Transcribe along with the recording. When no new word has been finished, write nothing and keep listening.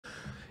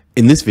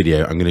In this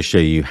video, I'm going to show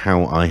you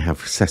how I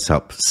have set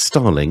up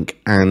Starlink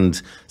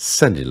and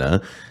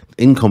cellular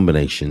in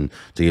combination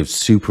to give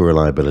super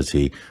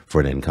reliability for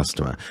an end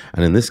customer.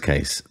 And in this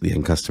case, the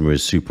end customer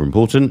is super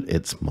important.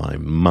 It's my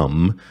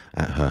mum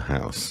at her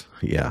house.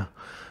 Yeah.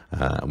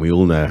 And we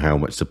all know how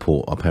much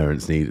support our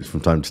parents need from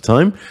time to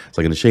time.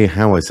 So I'm going to show you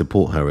how I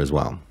support her as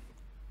well.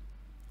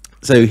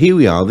 So here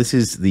we are. This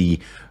is the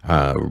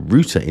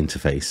router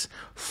interface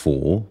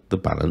for the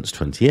Balance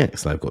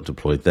 20X that I've got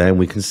deployed there. And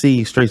we can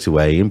see straight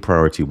away in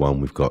priority one,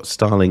 we've got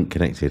Starlink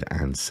connected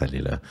and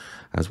cellular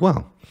as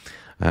well.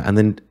 And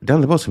then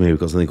down the bottom here, we've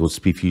got something called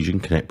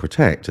SpeedFusion Connect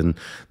Protect. And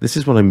this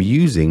is what I'm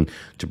using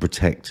to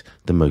protect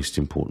the most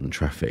important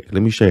traffic.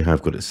 Let me show you how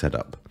I've got it set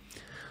up.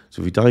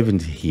 So if we dive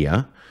into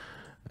here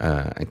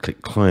and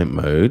click client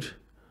mode,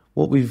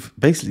 what we've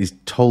basically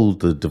told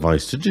the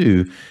device to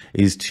do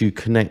is to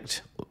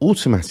connect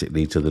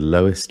automatically to the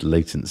lowest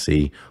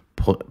latency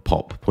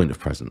POP, point of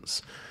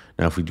presence.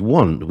 Now, if we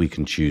want, we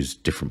can choose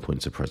different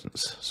points of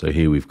presence. So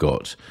here we've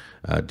got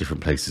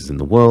different places in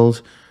the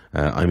world.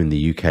 I'm in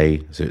the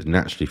UK, so it's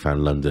naturally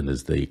found London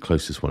as the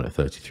closest one at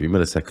 33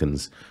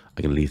 milliseconds.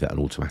 I'm going to leave that on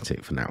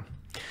automatic for now.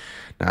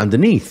 Now,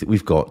 underneath,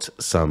 we've got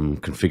some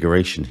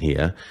configuration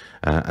here,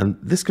 and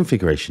this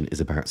configuration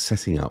is about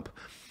setting up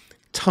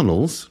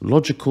tunnels,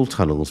 logical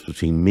tunnels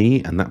between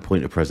me and that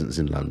point of presence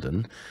in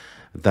London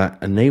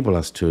that enable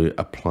us to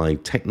apply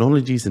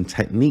technologies and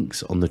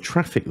techniques on the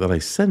traffic that I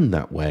send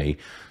that way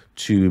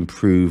to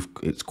improve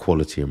its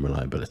quality and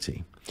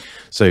reliability.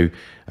 So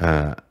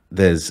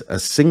there's a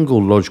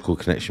single logical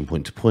connection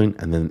point to point,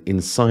 and then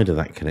inside of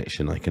that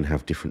connection, I can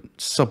have different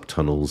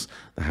sub-tunnels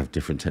that have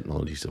different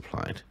technologies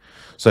applied.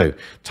 So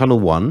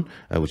tunnel one,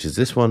 which is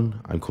this one,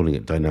 I'm calling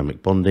it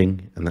dynamic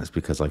bonding, and that's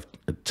because I've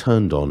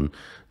turned on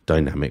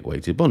dynamic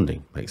weighted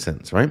bonding. Makes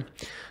sense, right?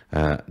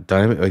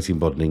 Dynamic weighted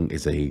bonding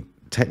is a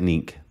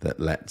technique that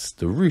lets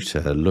the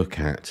router look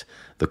at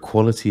the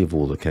quality of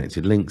all the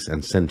connected links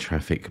and send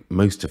traffic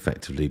most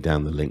effectively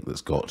down the link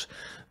that's got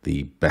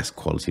the best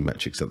quality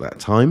metrics at that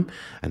time.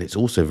 And it's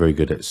also very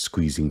good at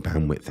squeezing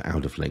bandwidth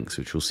out of links,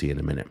 which we'll see in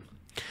a minute.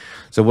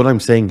 So what I'm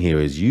saying here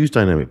is use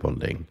dynamic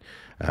bonding.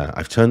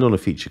 I've turned on a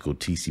feature called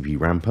TCP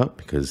ramp up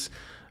because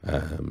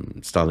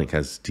Starlink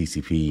has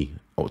TCP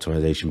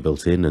optimization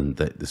built in, and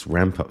this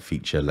ramp up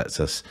feature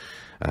lets us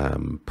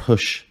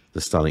push the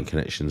Starlink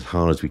connection as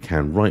hard as we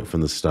can right from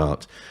the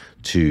start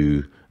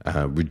to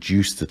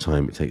reduce the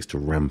time it takes to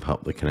ramp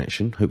up the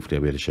connection. Hopefully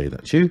I'll be able to show you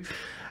that too.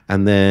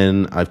 And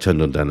then I've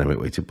turned on dynamic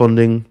weighted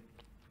bonding.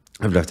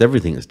 I've left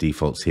everything as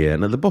defaults here.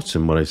 And at the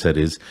bottom, what I said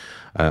is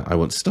I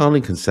want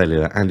Starlink and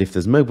cellular. And if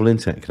there's mobile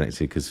internet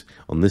connected, because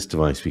on this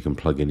device, we can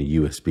plug in a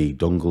USB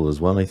dongle as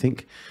well, I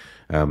think,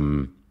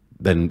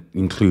 then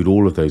include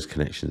all of those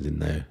connections in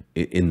there,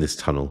 in this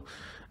tunnel,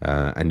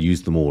 and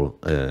use them all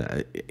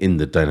in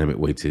the dynamic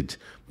weighted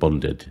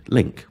bonded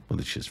link,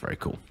 which is very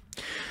cool.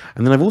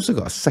 And then I've also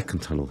got a second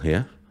tunnel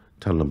here,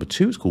 tunnel number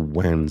 2. It's called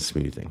WAN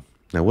smoothing.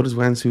 Now, what does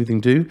WAN smoothing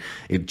do?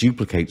 It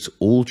duplicates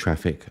all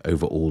traffic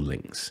over all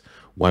links.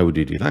 Why would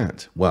you do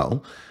that?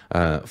 Well,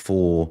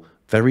 for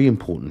very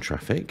important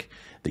traffic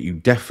that you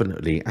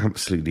definitely,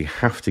 absolutely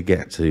have to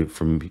get to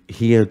from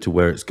here to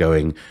where it's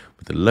going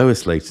with the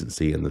lowest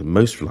latency and the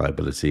most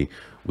reliability,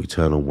 we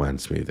turn on WAN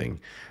smoothing.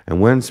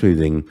 And WAN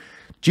smoothing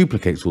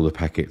duplicates all the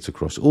packets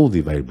across all the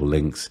available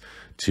links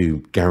to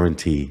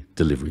guarantee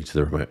delivery to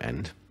the remote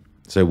end.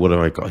 So what have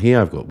I got here?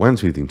 I've got WAN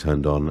smoothing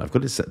turned on. I've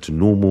got it set to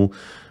normal,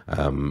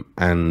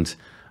 and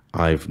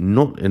I've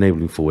not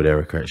enabling forward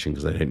error correction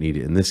because I don't need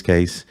it in this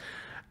case.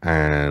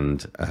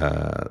 And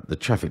the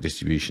traffic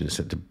distribution is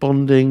set to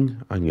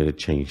bonding. I'm going to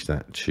change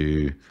that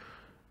to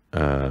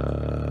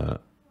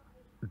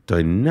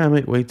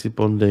dynamic weighted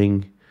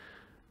bonding,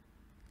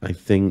 I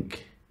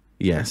think.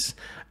 Yes.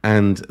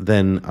 And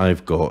then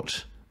I've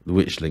got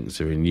which links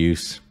are in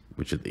use,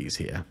 which are these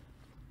here.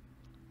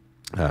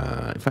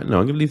 In fact, no,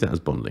 I'm going to leave that as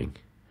bonding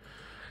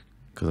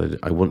because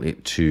I want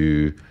it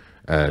to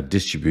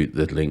distribute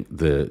the link,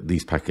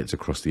 these packets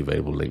across the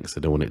available links. I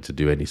don't want it to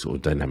do any sort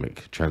of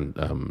dynamic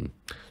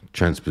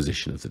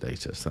transposition of the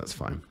data, so that's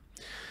fine.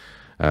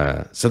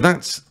 So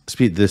that's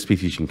the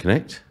SpeedFusion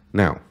Connect.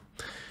 Now,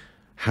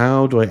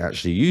 how do I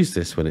actually use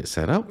this when it's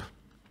set up?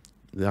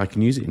 I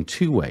can use it in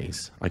 2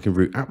 ways. I can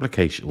route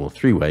application, or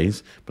 3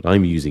 ways, but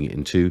I'm using it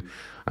in 2.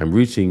 I'm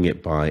routing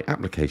it by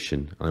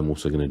application, and I'm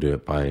also going to do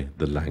it by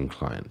the LAN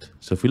client.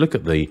 So if we look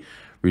at the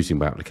routing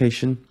by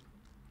application,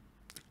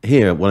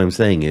 here what I'm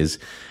saying is,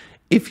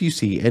 if you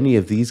see any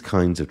of these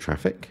kinds of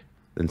traffic,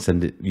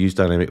 then use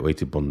dynamic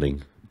weighted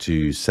bonding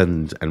to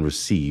send and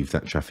receive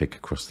that traffic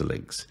across the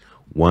links.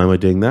 Why am I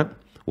doing that?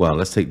 Well,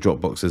 let's take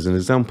Dropbox as an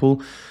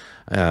example.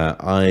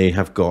 I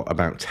have got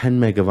about 10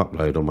 meg of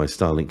upload on my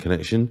Starlink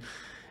connection.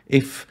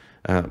 If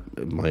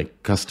my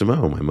customer,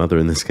 or my mother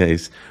in this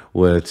case,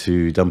 were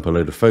to dump a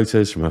load of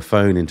photos from her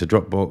phone into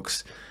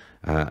Dropbox,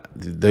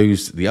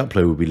 the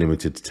upload would be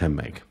limited to 10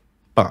 meg.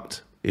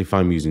 But if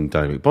I'm using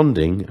dynamic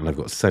bonding and I've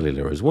got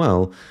cellular as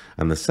well,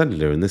 and the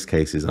cellular in this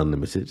case is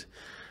unlimited,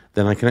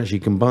 then I can actually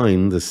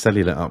combine the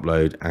cellular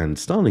upload and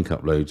Starlink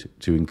upload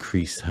to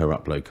increase her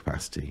upload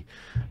capacity.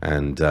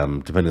 And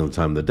depending on the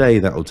time of the day,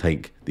 that will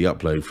take the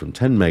upload from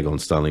 10 meg on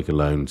Starlink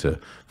alone to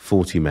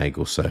 40 meg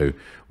or so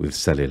with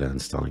cellular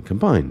and Starlink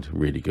combined.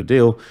 Really good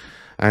deal.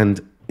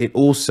 And it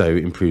also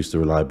improves the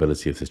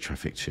reliability of this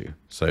traffic too.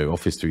 So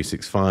Office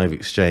 365,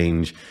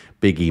 Exchange,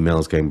 big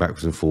emails going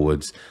backwards and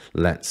forwards.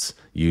 Let's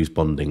use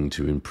bonding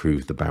to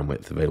improve the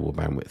bandwidth, available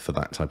bandwidth for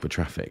that type of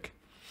traffic.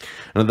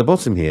 And at the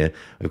bottom here,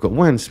 I've got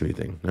WAN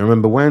smoothing. Now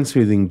remember, WAN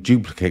smoothing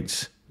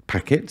duplicates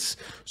packets,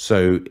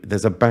 so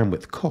there's a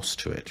bandwidth cost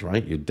to it,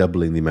 right? You're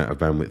doubling the amount of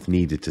bandwidth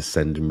needed to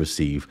send and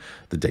receive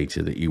the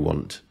data that you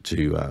want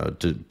to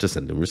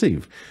send and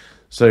receive.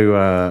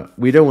 So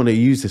we don't want to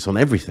use this on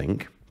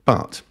everything,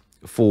 but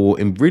for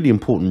really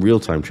important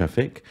real-time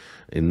traffic,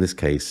 in this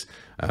case,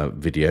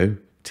 video,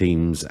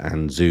 Teams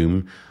and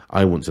Zoom,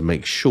 I want to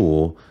make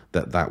sure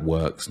that that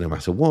works no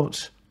matter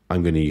what.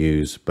 I'm going to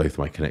use both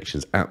my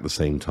connections at the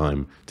same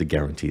time to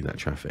guarantee that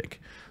traffic.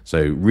 So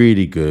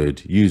really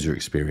good user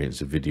experience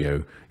of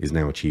video is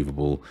now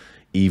achievable,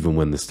 even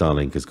when the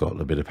Starlink has got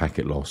a bit of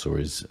packet loss or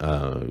is,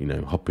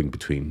 hopping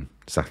between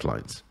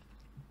satellites.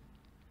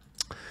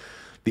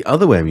 The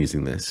other way I'm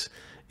using this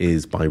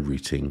is by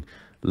routing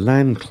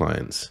LAN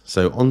clients.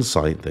 So on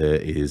site there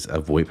is a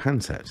VoIP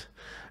handset,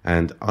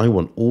 and I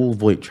want all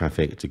VoIP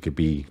traffic to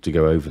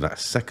go over that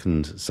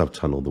second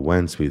subtunnel, the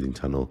WAN smoothing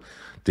tunnel,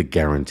 to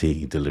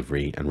guarantee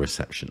delivery and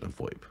reception of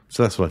VoIP.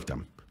 So that's what I've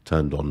done.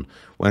 Turned on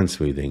WAN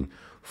smoothing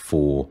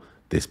for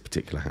this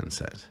particular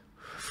handset.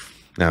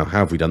 Now, how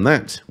have we done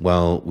that?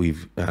 Well, we're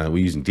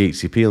using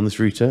DHCP on this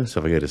router.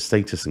 So if I go to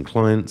status and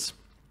clients,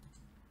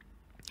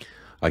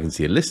 I can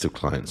see a list of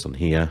clients on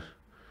here.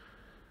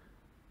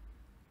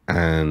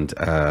 And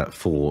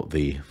for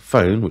the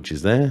phone, which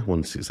is there,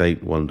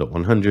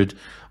 168.1.100,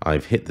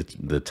 I've hit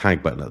the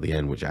tag button at the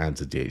end, which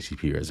adds a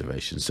DHCP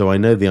reservation. So I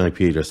know the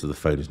IP address of the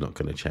phone is not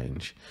going to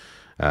change.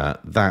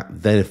 That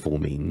therefore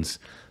means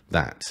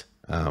that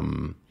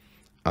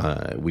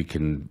we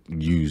can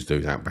use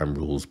those outbound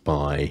rules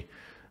by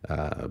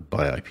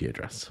IP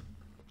address.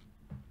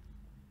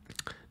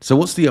 So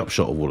what's the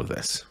upshot of all of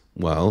this?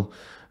 Well,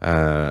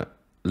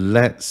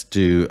 let's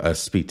do a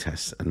speed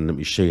test and let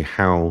me show you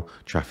how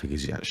traffic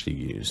is actually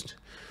used.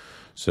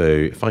 So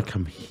if I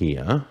come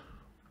here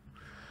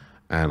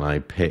and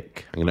I'm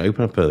going to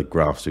open up a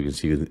graph so you can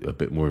see a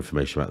bit more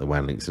information about the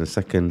WAN links in a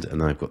second. And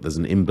there's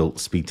an inbuilt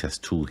speed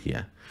test tool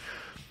here.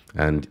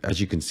 And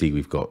as you can see,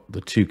 we've got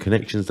the two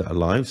connections that are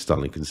live,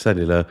 Starlink and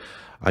cellular.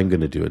 I'm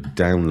going to do a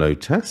download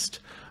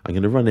test. I'm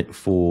going to run it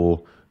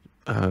for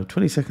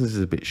 20 seconds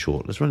is a bit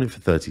short. Let's run it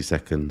for 30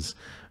 seconds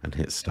and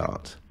hit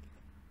start.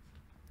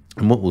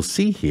 And what we'll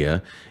see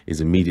here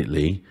is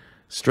immediately,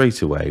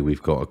 straight away,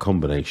 we've got a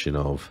combination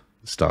of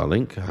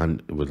Starlink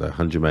with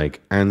 100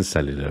 meg and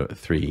cellular at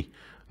 3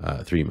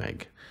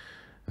 meg.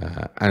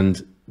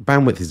 And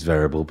bandwidth is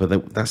variable,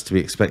 but that's to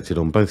be expected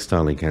on both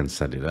Starlink and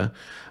cellular.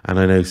 And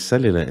I know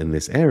cellular in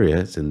this area,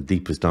 it's in the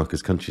deepest,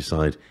 darkest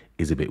countryside,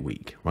 is a bit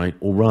weak, right?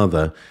 Or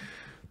rather,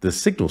 the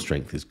signal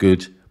strength is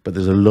good, but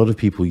there's a lot of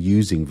people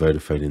using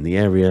Vodafone in the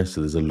area,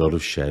 so there's a lot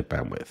of shared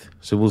bandwidth.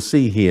 So we'll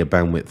see here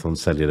bandwidth on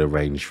cellular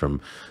range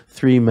from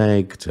 3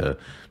 meg to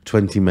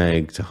 20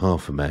 meg to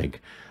half a meg.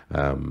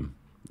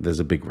 There's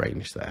a big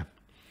range there.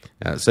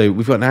 So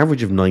we've got an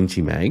average of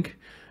 90 meg.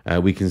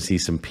 We can see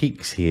some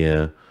peaks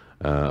here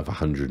of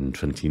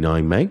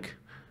 129 meg.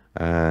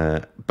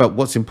 But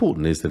what's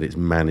important is that it's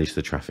managed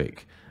the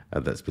traffic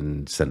that's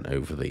been sent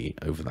over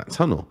that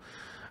tunnel.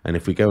 And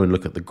if we go and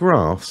look at the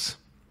graphs,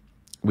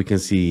 we can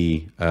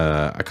see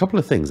a couple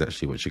of things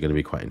actually, which are going to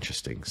be quite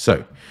interesting.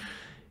 So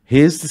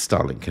here's the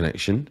Starlink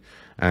connection,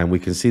 and we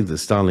can see that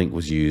Starlink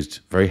was used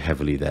very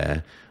heavily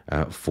there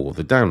for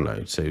the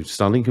download. So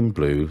Starlink in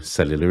blue,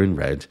 cellular in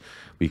red.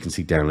 We can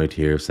see download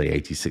here of say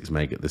 86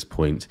 meg at this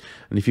point.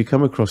 And if you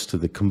come across to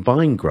the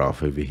combined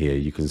graph over here,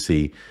 you can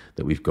see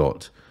that we've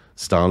got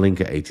Starlink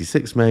at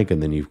 86 meg,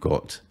 and then you've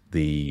got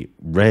the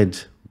red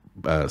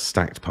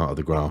stacked part of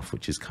the graph,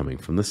 which is coming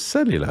from the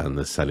cellular, and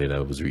the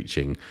cellular was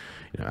reaching,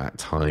 at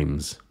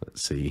times,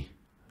 let's see,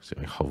 so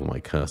I hover my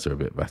cursor a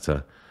bit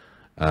better,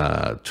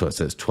 so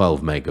it's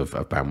 12 meg of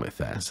bandwidth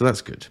there, so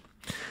that's good.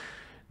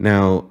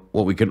 Now,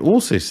 what we can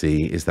also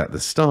see is that the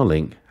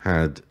Starlink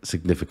had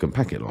significant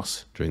packet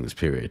loss during this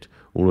period.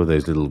 All of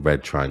those little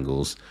red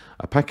triangles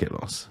are packet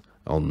loss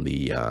on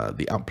the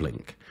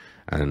uplink,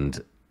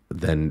 and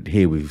then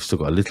here we've still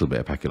got a little bit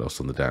of packet loss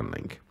on the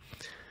downlink.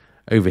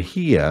 Over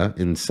here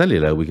in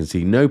cellular, we can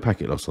see no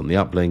packet loss on the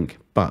uplink,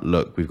 but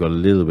look, we've got a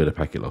little bit of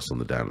packet loss on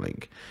the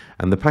downlink.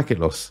 And the packet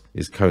loss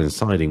is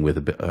coinciding with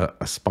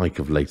a spike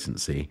of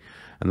latency.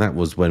 And that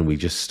was when we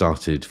just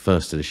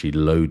first initially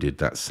loaded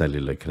that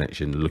cellular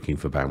connection looking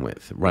for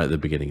bandwidth right at the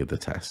beginning of the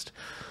test.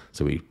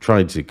 So we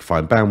tried to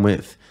find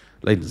bandwidth,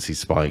 latency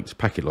spiked,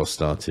 packet loss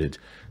started.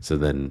 So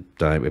then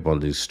dynamic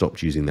bonding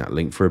stopped using that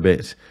link for a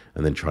bit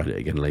and then tried it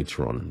again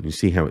later on. You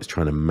see how it's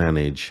trying to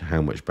manage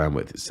how much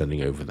bandwidth it's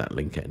sending over that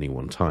link at any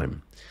one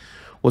time.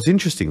 What's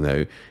interesting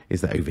though,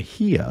 is that over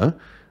here,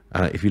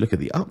 if you look at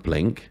the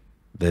uplink,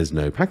 there's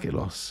no packet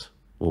loss.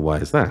 Well, why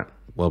is that?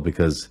 Well,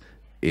 because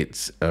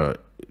it's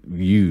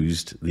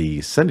used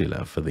the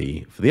cellular for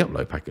the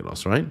upload packet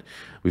loss, right?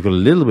 We've got a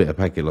little bit of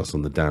packet loss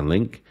on the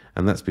downlink,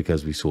 and that's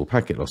because we saw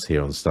packet loss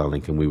here on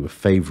Starlink, and we were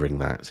favoring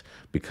that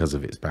because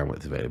of its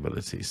bandwidth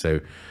availability. So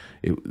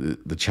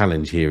the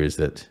challenge here is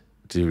that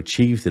to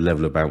achieve the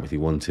level of bandwidth you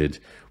wanted,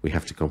 we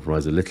have to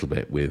compromise a little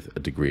bit with a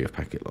degree of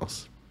packet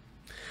loss.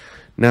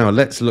 Now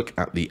let's look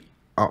at the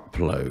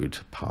upload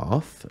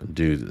path and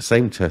do the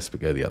same test but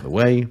go the other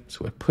way.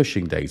 So we're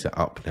pushing data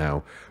up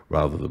now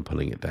rather than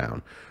pulling it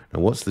down. Now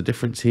what's the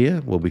difference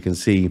here? Well, we can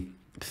see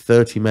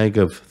 35 meg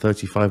of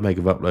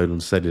upload on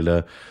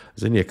cellular.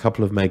 There's only a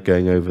couple of meg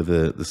going over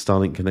the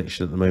Starlink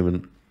connection at the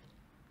moment.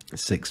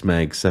 6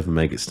 meg, 7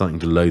 meg, it's starting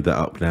to load that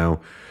up now.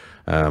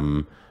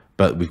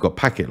 But we've got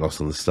packet loss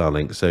on the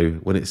Starlink. So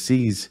when it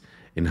sees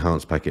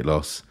enhanced packet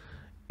loss,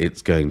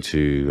 it's going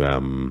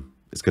to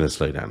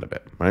slow down a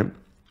bit, right?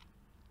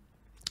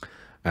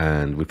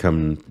 And we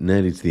come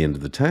nearly to the end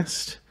of the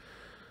test.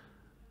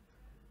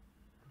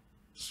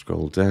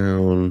 Scroll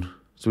down.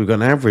 So we've got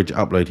an average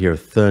upload here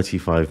of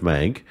 35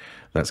 meg.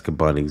 That's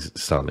combining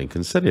Starlink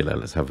and cellular.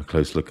 Let's have a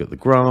close look at the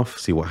graph,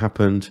 see what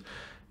happened.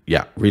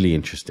 Yeah, really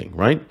interesting,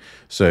 right?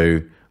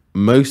 So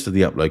most of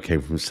the upload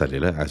came from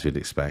cellular, as we'd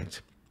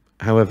expect.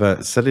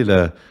 However,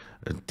 cellular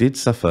did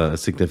suffer a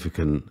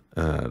significant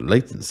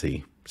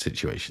latency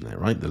situation there,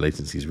 right? The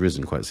latency has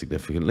risen quite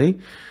significantly.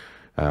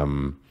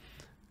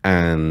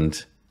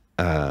 And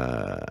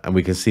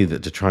we can see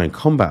that to try and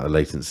combat the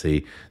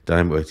latency,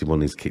 dynamic weighted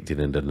modeling has kicked in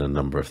and done a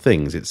number of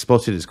things. It's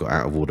spotted it's got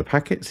out of order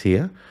packets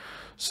here.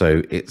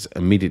 So it's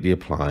immediately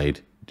applied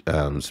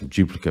some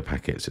duplicate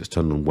packets. It's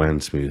turned on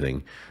WAN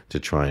smoothing to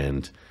try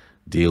and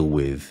deal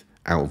with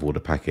out of order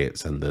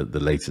packets and the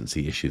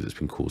latency issue that's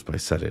been caused by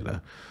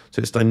cellular.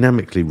 So it's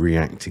dynamically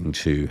reacting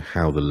to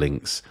how the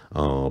links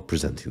are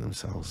presenting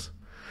themselves.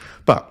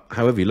 But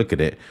however you look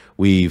at it,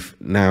 we've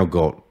now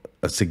got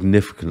a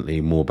significantly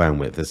more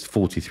bandwidth. There's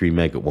 43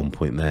 meg at one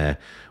point there,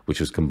 which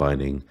was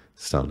combining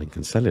Starlink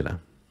and cellular.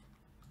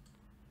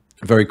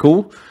 Very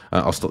cool.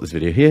 I'll stop this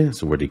video here.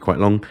 It's already quite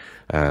long.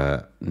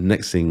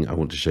 Next thing I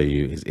want to show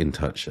you is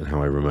InTouch and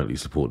how I remotely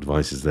support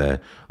devices there.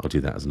 I'll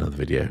do that as another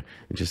video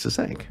in just a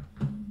sec.